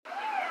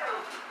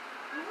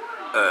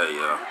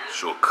Yeah,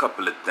 show a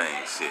couple of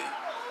things here.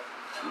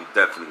 We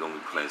definitely gonna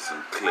be playing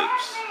some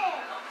clips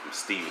from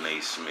Stephen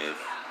A. Smith.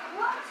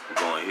 We're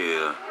gonna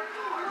hear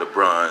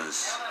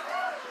LeBron's,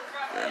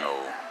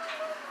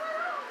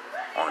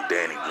 on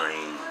Danny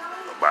Green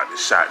about the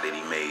shot that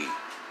he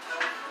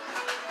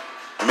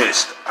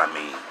missed.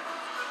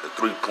 The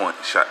 3-point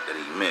shot that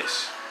he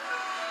missed.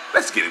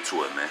 Let's get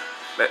into it, man.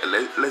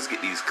 Let's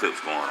get these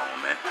clips going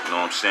on, man. You know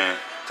what I'm saying?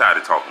 Tired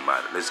of talking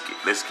about it. Let's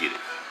get it.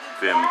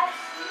 Feel me?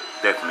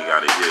 Definitely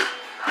gotta hear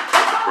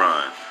what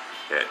LeBron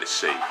had to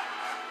say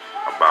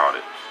about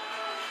it.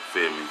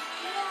 Feel me?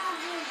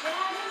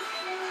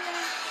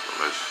 So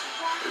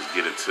let's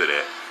get into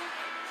that.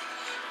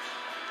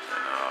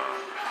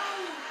 And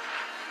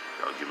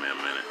y'all give me a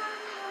minute.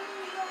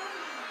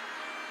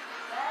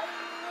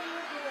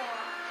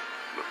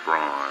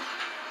 LeBron.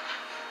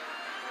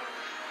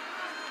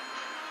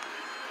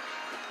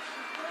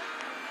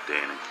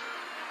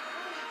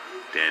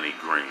 Danny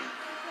Green.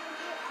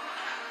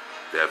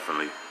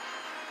 Definitely.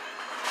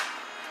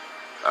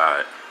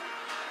 Alright.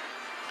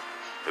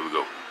 Here we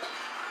go.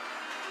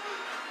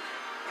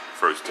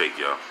 First take,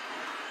 y'all.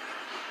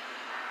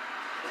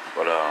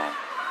 But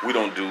we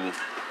don't do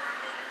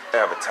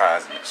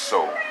advertisement,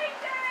 so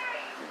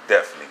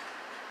definitely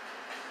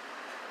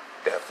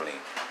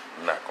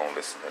not gonna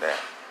listen to that.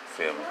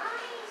 Feel me?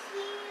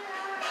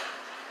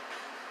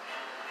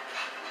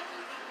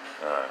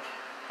 Alright,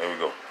 here we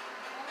go.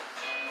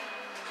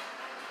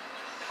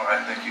 All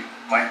right, thank you.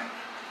 Mike?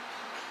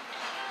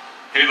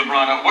 Hey,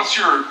 LeBron, what's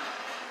your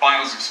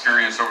finals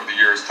experience over the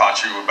years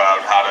taught you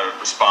about how to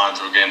respond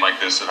to a game like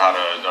this and how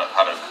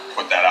to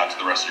put that out to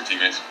the rest of your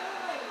teammates?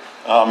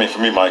 For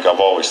me, Mike,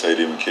 I've always stayed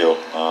even keel.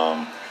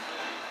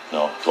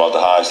 Throughout the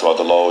highs, throughout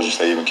the lows, you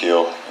stay even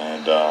keel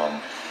and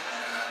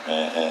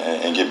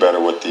get better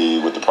with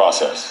the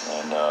process.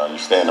 And you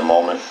stay in the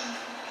moment,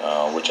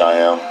 which I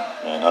am,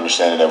 and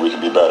understanding that we can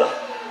be better.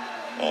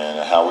 And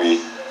how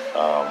we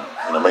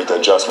make the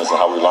adjustments and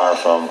how we learn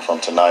from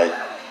tonight,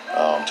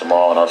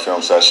 tomorrow in our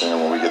film session,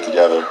 and when we get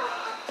together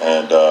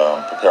and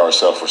prepare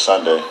ourselves for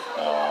Sunday,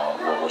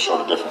 we'll show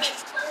the difference.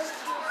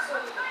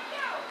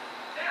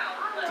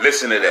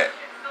 Listen to that.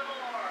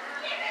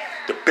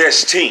 The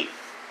best team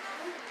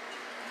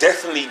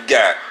definitely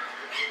got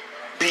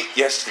beat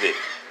yesterday.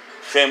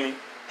 Feel me?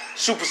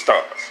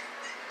 Superstars.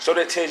 So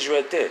that tells you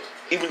right there,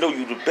 even though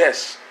you're the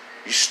best,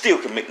 you still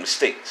can make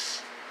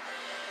mistakes.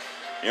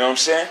 You know what I'm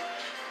saying?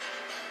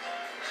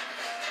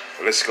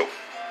 Let's go.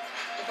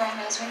 LeBron,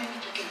 I was wondering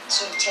if you could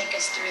sort of take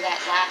us through that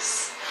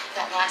last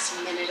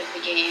minute of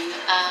the game,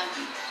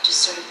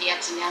 just sort of the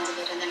ups and downs of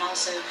it, and then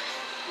also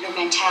your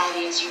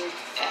mentality as you were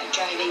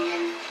driving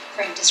in.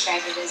 Frank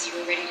described it as you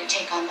were ready to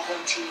take on the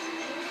whole team, and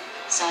then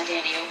saw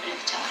Danny open at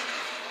the top.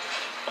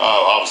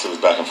 Obviously, it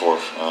was back and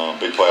forth,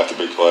 big play after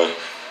big play.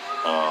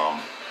 A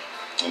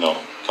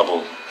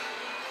couple,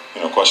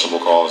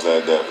 questionable calls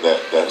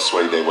that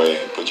swayed their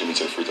way, put Jimmy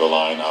to the free throw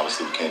line.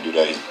 Obviously, we can't do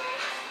that.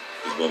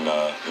 He's been,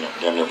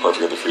 damn near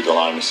perfect at the free throw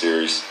line in the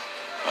series.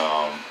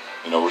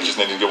 We just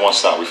need to get one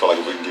stop. We feel like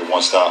if we can get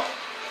one stop,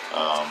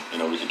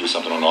 we can do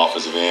something on the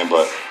offensive end.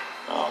 But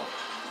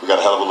we got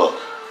a hell of a look.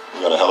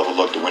 We got a hell of a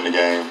look to win the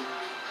game,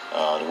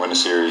 to win the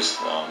series.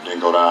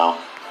 Didn't go down.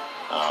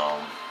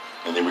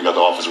 And then we got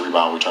the offensive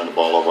rebound. We turned the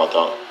ball over. I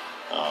thought,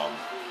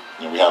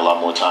 we had a lot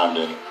more time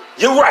than.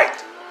 You're right.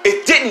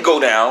 It didn't go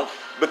down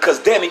because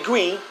Danny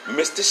Green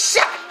missed a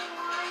shot.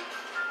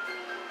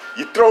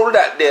 You throw it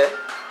out there.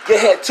 You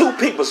had two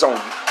peoples on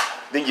you.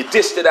 Then you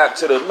dished it out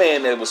to the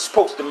man that was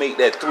supposed to make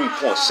that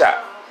 3-point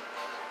shot.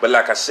 But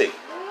like I say,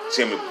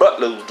 Jimmy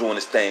Butler was doing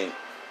his thing.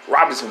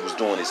 Robinson was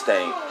doing his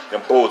thing.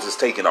 Them boys is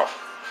taking off.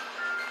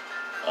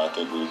 I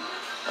think we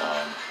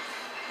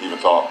even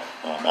thought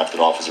after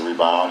the offensive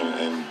rebound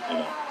and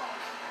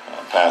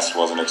pass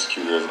wasn't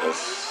executed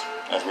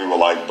as we would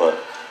like, but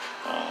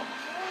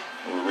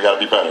we got to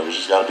be better. We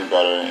just got to be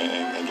better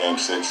in Game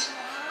 6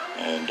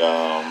 and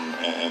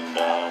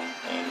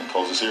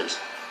close the series.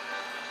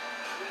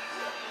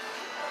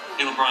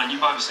 Hey, LeBron,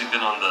 you've obviously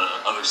been on the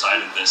other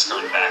side of this,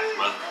 coming back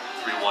from a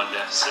 3-1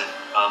 deficit.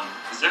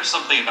 Is there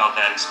something about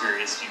that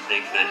experience, do you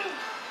think, that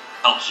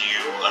helps you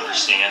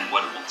understand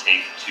what it will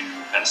take to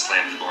kind of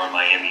slam the door on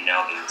Miami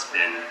now that it's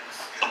been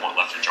somewhat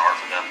left ajar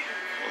for them?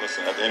 Well,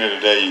 listen, at the end of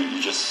the day,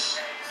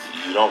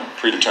 you don't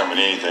predetermine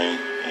anything,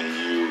 and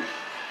you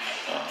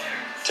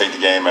take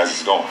the game as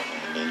it's going.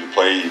 And then you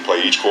play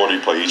each quarter,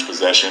 you play each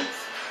possession,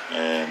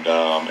 and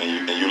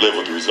you live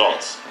with the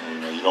results.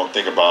 And, you don't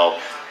think about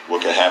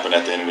what could happen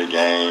at the end of the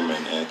game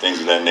and things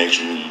of that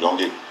nature. You don't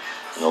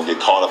get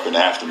caught up in the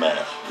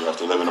aftermath. You have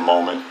to live in the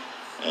moment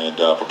and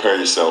prepare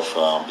yourself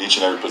each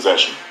and every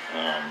possession.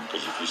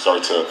 Because if you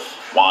start to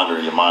wander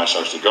and your mind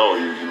starts to go,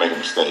 you make a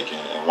mistake.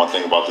 And one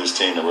thing about this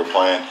team that we're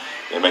playing,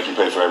 they make you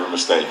pay for every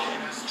mistake.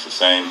 And it's the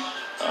same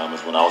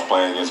as when I was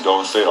playing against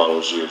Golden State all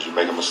those years. You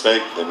make a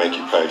mistake, they make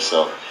you pay.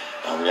 So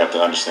we have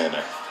to understand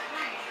that.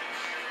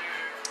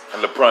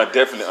 And LeBron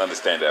definitely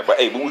understand that. But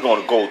we're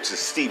going to go to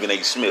Stephen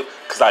A. Smith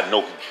because I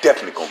know he's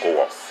definitely going to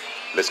go off.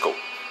 Let's go.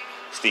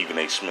 Stephen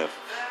A. Smith.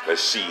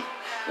 Let's see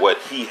what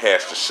he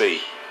has to say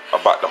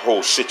about the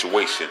whole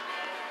situation.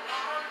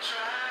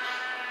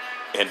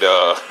 And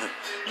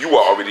you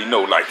already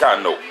know, like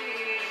I know,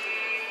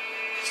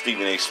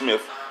 Stephen A.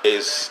 Smith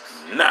is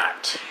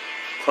not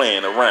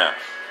playing around.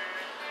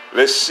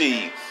 Let's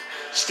see.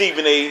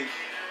 Stephen A.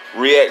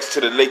 reacts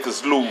to the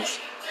Lakers lose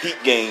Heat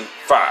Game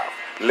 5.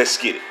 Let's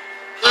get it.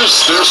 Their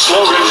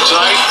slogan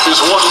tonight is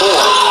one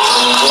more.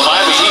 For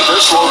Miami Heat,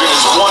 their slogan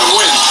is one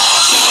win.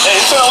 Hey,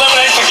 it's an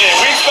elimination game.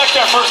 We expect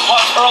our first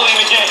punch early in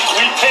the game.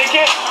 We take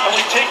it, and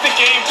we take the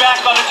game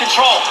back under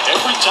control.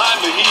 Every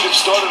time the Heat have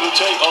started to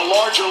take a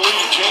larger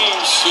lead,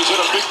 James is in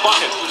a big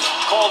bucket.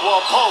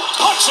 Caldwell Pope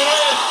puts it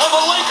in, and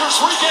the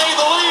Lakers regain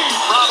the lead.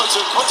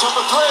 Robinson puts up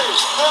a three,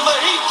 and the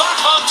Heat back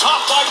on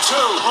top by 2.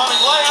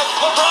 Running layup,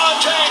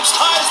 LeBron James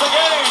ties the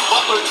game.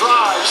 Butler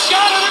drives,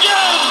 got it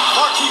again.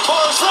 Markieff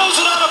Morris throws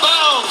it out of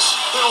bounds.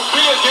 There'll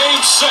be a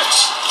game 6.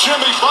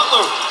 Jimmy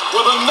Butler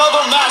with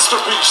another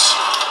masterpiece.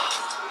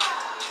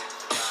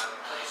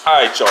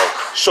 Alright, y'all.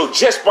 So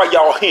just by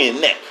y'all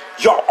hearing that,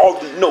 y'all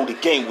already know the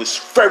game was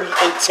very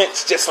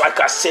intense, just like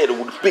I said it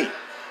would be.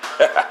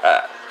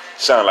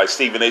 Sound like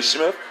Stephen A.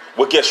 Smith?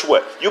 Well, guess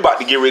what? You about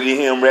to get ready to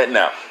hear him right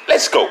now.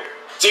 Let's go.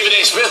 Stephen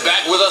A. Smith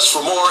back with us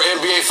for more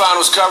NBA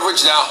Finals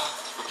coverage. Now,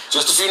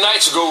 just a few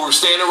nights ago, we were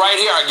standing right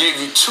here. I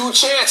gave you 2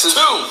 chances.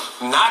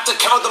 2. Not to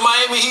count the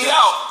Miami Heat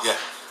out. Yeah.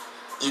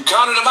 You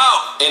counted them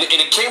out, and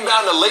it came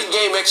down to late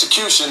game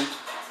execution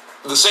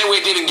the same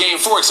way it did in Game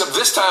 4, except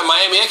this time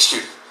Miami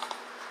executed.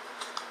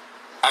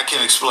 I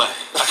can't explain.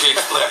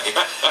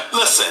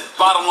 Listen,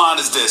 bottom line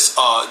is this.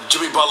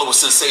 Jimmy Butler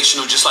was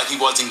sensational just like he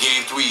was in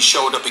Game 3. He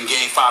showed up in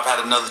Game 5,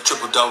 had another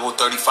triple-double,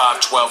 35,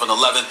 12, and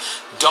 11.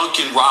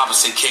 Duncan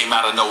Robinson came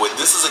out of nowhere.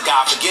 This is a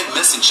guy, forget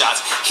missing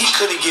shots. He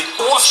couldn't get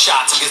off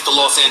shots against the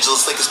Los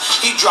Angeles Lakers.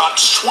 He dropped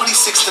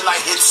 26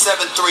 tonight, hit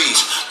 7 threes.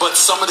 But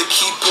some of the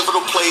key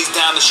pivotal plays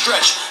down the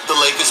stretch, the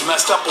Lakers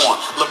messed up on.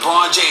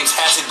 LeBron James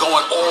has it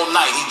going all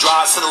night. He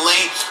drives to the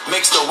lane,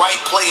 makes the right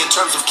play in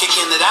terms of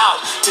kicking it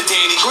out to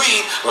Danny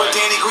Green. But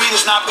Danny Green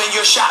has not been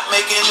your shot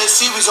maker in this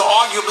series or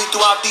arguably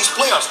throughout these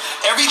playoffs.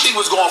 Everything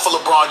was going for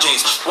LeBron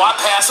James. Why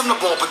pass him the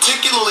ball,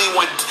 particularly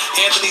when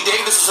Anthony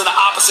Davis is in the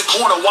opposite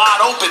corner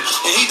wide open,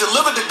 and he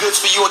delivered the goods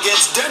for you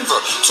against Denver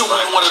to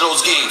win one of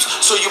those games.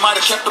 So you might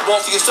have kept the ball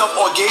for yourself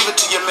or gave it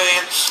to your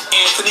man,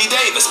 Anthony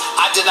Davis.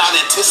 I did not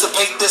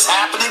anticipate this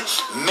happening.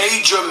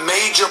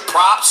 Major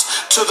props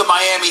to the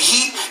Miami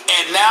Heat.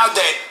 And now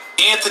that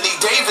Anthony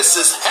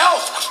Davis's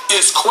health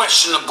is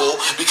questionable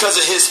because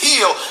of his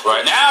heel.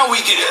 Right. Now we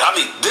get it. I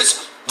mean,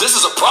 this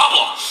is a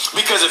problem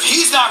because if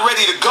he's not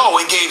ready to go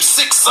in Game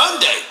 6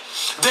 Sunday,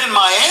 then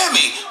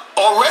Miami,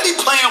 already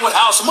playing with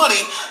house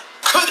money,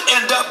 could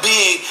end up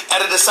being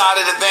at a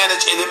decided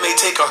advantage, and it may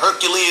take a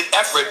Herculean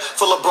effort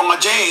for LeBron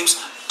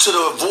James to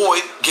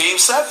avoid Game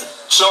 7.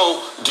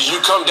 So, do you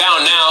come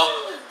down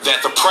now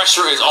that the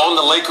pressure is on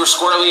the Lakers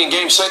squarely in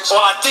Game 6?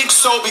 Well, I think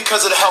so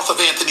because of the health of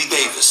Anthony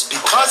Davis.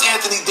 Because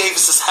Anthony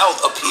Davis's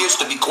health appears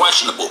to be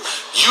questionable,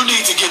 you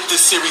need to get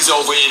this series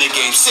over in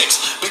Game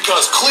 6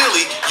 because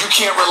clearly you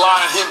can't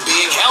rely on him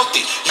being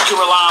healthy. You can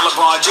rely on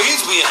LeBron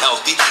James being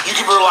healthy. You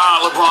can rely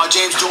on LeBron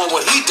James doing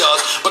what he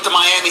does, but the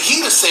Miami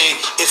Heat is saying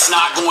it's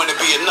not going to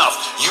be enough.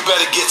 You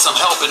better get some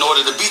help in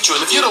order to beat you.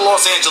 And if you're the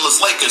Los Angeles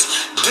Lakers,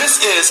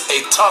 this is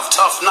a tough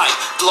night.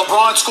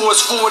 LeBron scores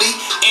 40,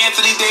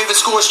 Anthony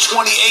Davis scores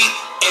 28,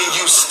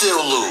 and you still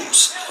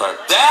lose. Right.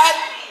 That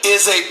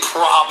is a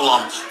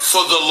problem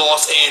for the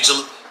Los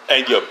Angeles.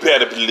 And you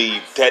better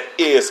believe that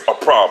is a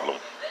problem.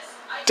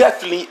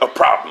 Definitely a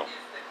problem.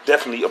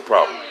 Definitely a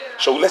problem.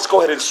 So let's go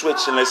ahead and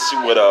switch and let's see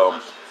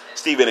what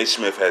Stephen A.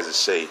 Smith has to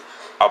say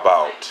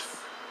about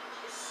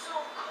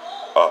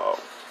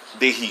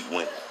the Heat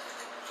winning.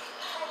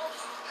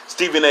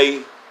 Stephen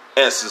A.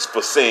 answers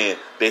for saying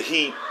the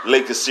Heat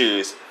Lakers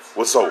series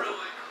was over.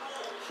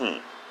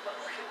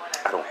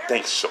 I don't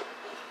think so.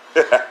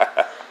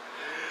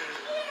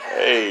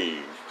 Hey.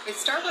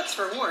 It's Starbucks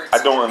rewards.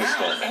 I don't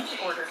understand that. Any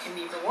order can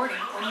be rewarding.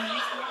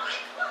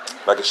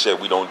 Like I said,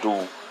 we don't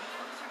do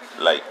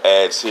like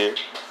ads here,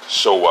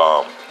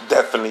 so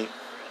definitely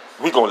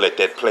we're gonna let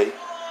that play,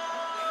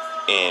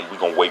 and we're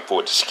gonna wait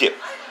for it to skip.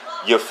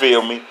 You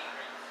feel me?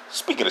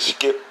 Speaking of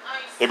skip,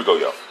 here we go,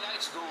 y'all.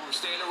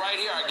 Standing right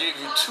here, I gave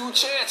you 2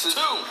 chances. 2.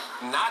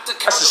 Not to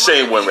count. That's the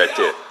same one right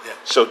there.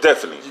 So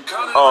definitely. And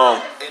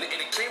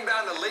it came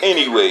down to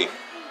late.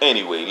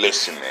 Anyway,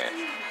 listen, man.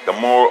 The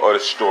moral of the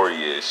story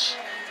is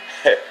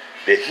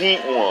the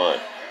Heat won.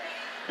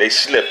 They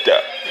slipped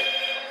up.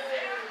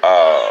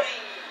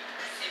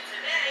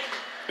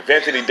 If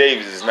Anthony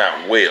Davis is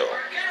not well,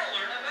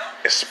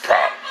 it's a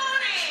problem.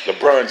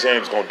 LeBron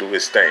James gonna do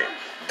his thing,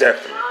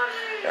 definitely,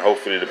 and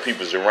hopefully the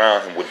peoples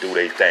around him will do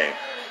their thing.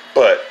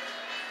 But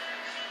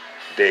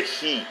the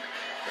Heat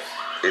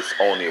is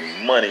only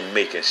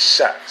money-making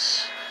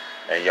shots,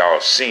 and y'all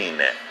seen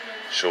that.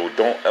 So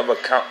don't ever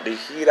count the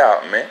Heat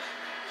out, man.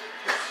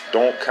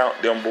 Don't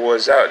count them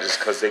boys out just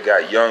because they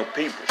got young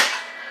people.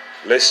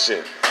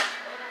 Listen,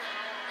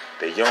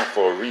 they're young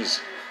for a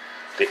reason.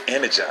 They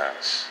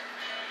energize.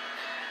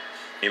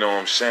 You know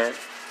what I'm saying?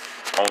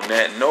 on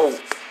that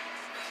note,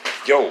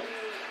 yo,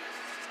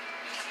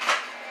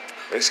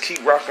 let's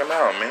keep rocking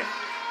out, man.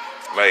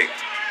 Like,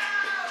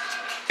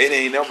 it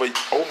ain't never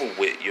over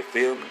with, you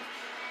feel me?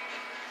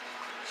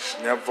 It's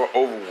never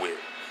over with.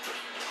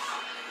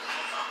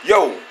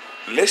 Yo,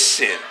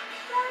 listen.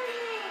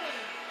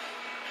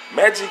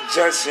 Magic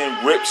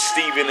Johnson ripped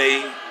Stephen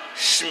A.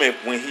 Smith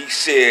when he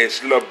says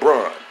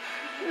LeBron.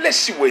 Let's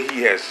see what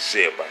he has to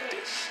say about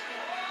this.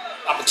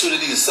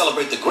 Opportunity to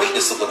celebrate the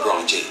greatness of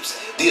LeBron James,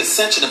 the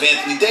ascension of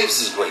Anthony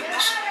Davis's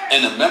greatness,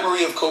 and the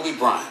memory of Kobe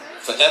Bryant,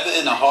 forever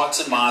in the hearts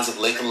and minds of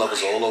Laker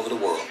lovers all over the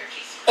world.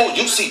 Oh,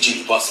 you see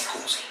Jeannie Buss, of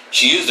course.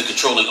 She is the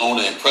controlling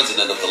owner and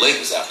president of the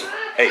Lakers after.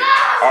 Hey,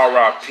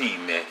 R.I.P.,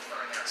 man,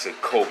 to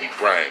Kobe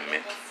Bryant,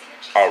 man.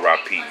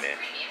 R.I.P., man.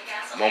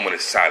 Moment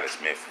of silence,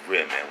 man, for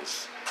real, man. It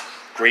was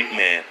great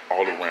man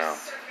all around.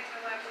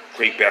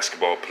 Great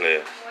basketball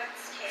player.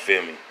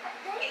 Feel me?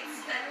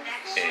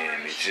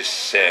 And it's just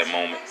a sad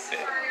moment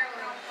that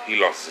he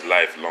lost his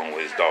life along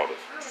with his daughter.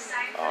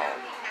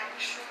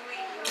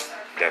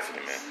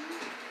 Definitely, man.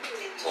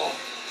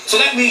 So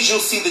that means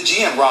you'll see the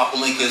GM Rob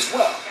Pelinka as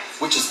well,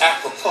 which is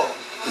apropos,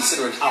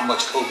 considering how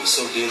much Kobe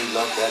so dearly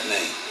loved that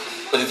name.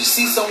 But if you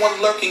see someone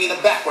lurking in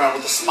the background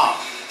with a smile,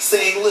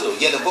 saying little,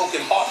 yet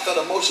evoking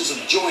heartfelt emotions of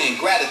joy and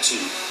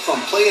gratitude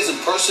from players and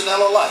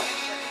personnel alike,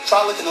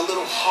 try looking a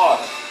little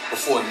harder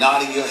before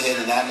nodding your head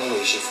in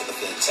admiration for the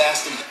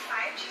fantastic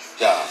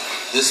job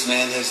this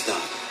man has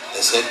done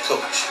as head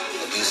coach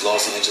of these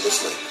Los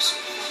Angeles Lakers.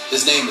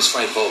 His name is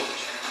Frank Vogel.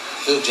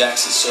 Phil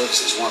Jackson's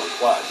services weren't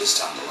required this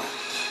time around.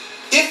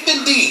 If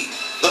indeed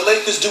the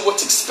Lakers do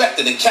what's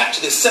expected and capture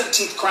their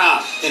 17th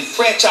crown in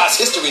franchise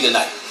history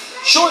tonight,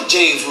 sure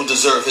James will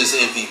deserve his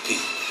MVP,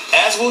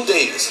 as will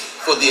Davis,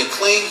 for the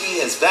acclaim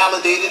he has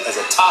validated as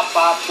a top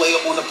 5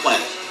 player on the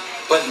planet.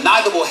 But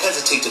neither will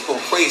hesitate to throw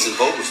praise in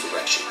Vogel's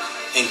direction.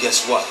 And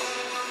guess what?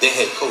 Their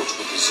head coach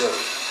will deserve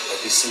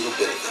every single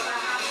bit of it.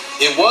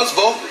 It was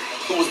Vogel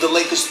who was the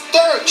Lakers'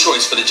 3rd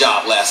choice for the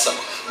job last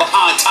summer,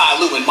 behind Ty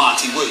Lue and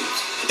Monty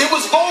Williams. It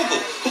was Vogel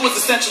who was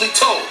essentially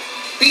told,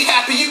 be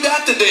happy you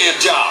got the damn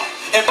job.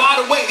 And by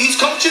the way, these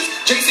coaches,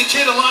 Jason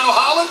Kidd and Lionel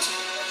Hollins,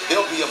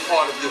 they'll be a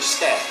part of your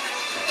staff.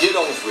 Get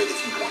over it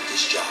if you want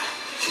this job.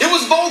 It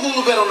was Vogel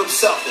who bet on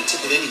himself and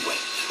took it anyway,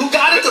 who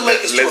got the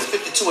Lakers to a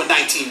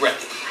 52-19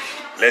 record.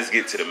 Let's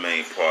get to the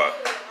main part.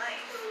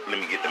 Let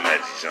me get the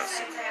Magic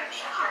Johnson.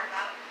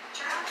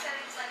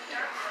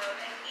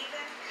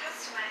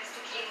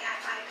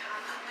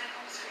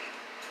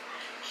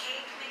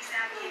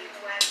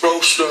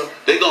 Roaster,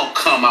 they're going to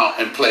come out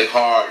and play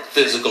hard,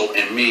 physical,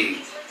 and mean.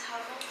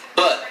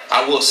 But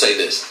I will say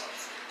this.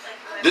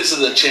 This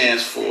is a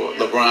chance for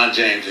LeBron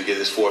James to get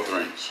his 4th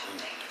ring.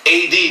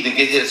 AD to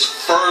get his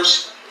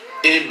first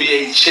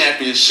NBA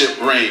championship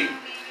ring.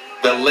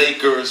 The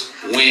Lakers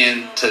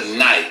win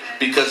tonight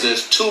because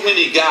there's too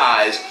many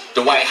guys,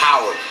 Dwight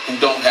Howard, who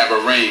don't have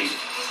a ring.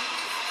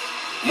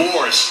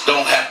 Morris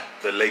don't have.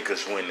 The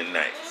Lakers win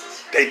tonight.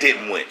 They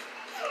didn't win.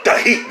 The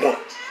Heat won.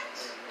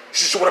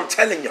 This is what I'm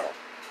telling y'all.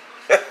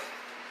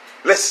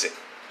 Listen.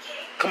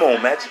 Come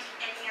on, Magic.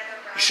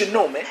 You should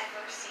know, man.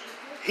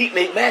 Heat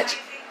made magic.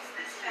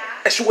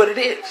 That's what it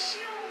is.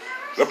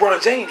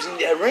 LeBron James need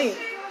that ring.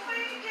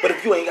 But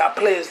if you ain't got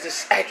players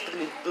that's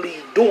actively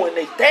doing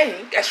their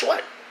thing, guess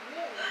what?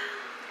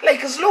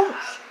 Lakers lose.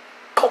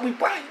 Kobe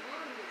Bryant.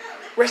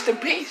 Rest in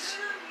peace.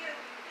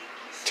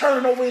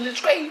 Turning over in his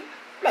grave.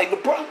 Like,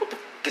 LeBron, what the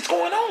f*** is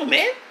going on,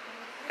 man?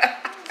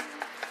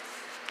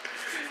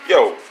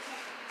 Yo.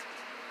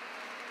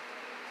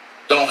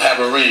 Don't have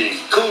a ring.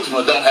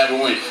 Kuzma don't have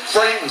a ring.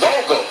 Frank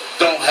Vogel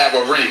don't have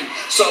a ring.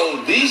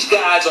 So these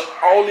guys are...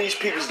 All these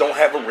people don't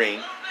have a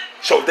ring.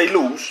 So if they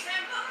lose,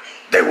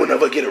 they will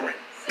never get a ring.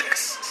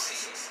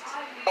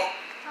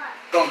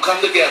 Don't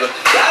come together.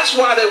 That's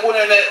why they're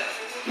wearing that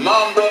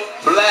Mamba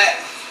Black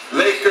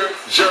Laker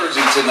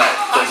jersey tonight.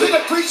 I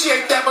can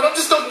appreciate that, but I'm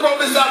just going to throw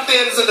this out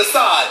there as an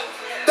aside.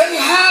 They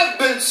have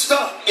been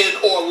stuck in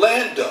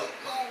Orlando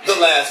the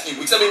last few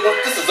weeks. I mean,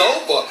 once this is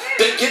over,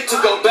 they get to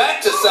go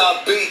back to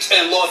South Beach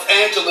and Los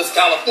Angeles,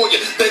 California.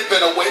 They've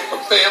been away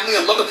from family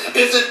and love.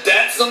 Isn't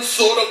that some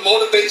sort of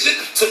motivation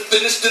to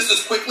finish this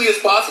as quickly as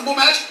possible,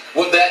 Match?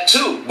 Well, that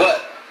too.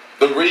 But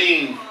the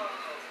ring,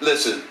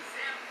 listen,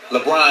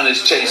 LeBron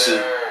is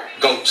chasing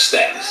GOAT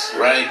status,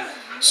 right?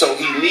 So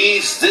he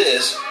needs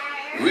this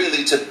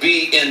really to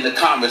be in the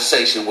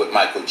conversation with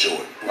Michael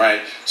Jordan,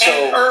 right? So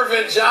and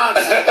Irvin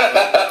Johnson.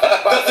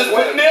 Does this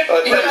put him in?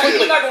 Real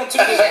quickly,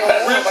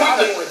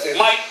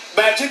 Mike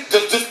Magic,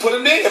 does this put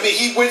him in? I mean,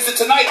 he wins it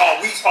tonight.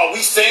 Are we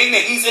saying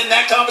that he's in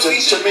that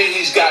conversation? To me,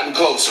 he's gotten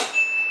closer.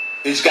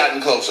 He's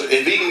gotten closer.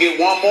 If he can get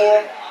one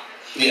more,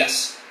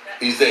 yes,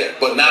 he's there.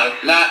 But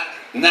not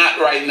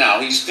right now.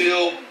 He's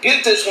still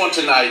get this one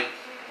tonight.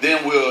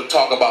 Then we'll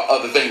talk about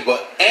other things.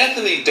 But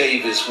Anthony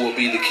Davis will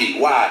be the key.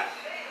 Why?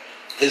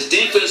 His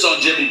defense on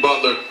Jimmy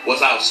Butler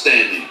was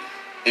outstanding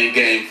in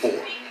Game 4.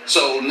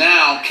 So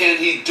now, can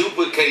he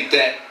duplicate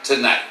that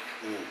tonight?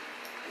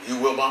 You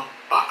will, Mom?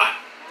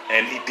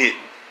 And he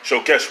didn't.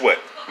 So guess what?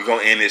 We're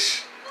going to end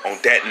this on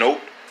that note.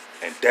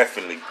 And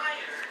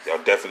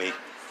y'all definitely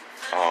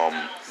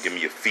give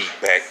me your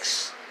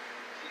feedbacks.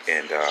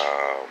 And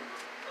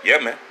yeah,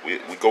 man,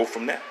 we go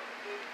from there.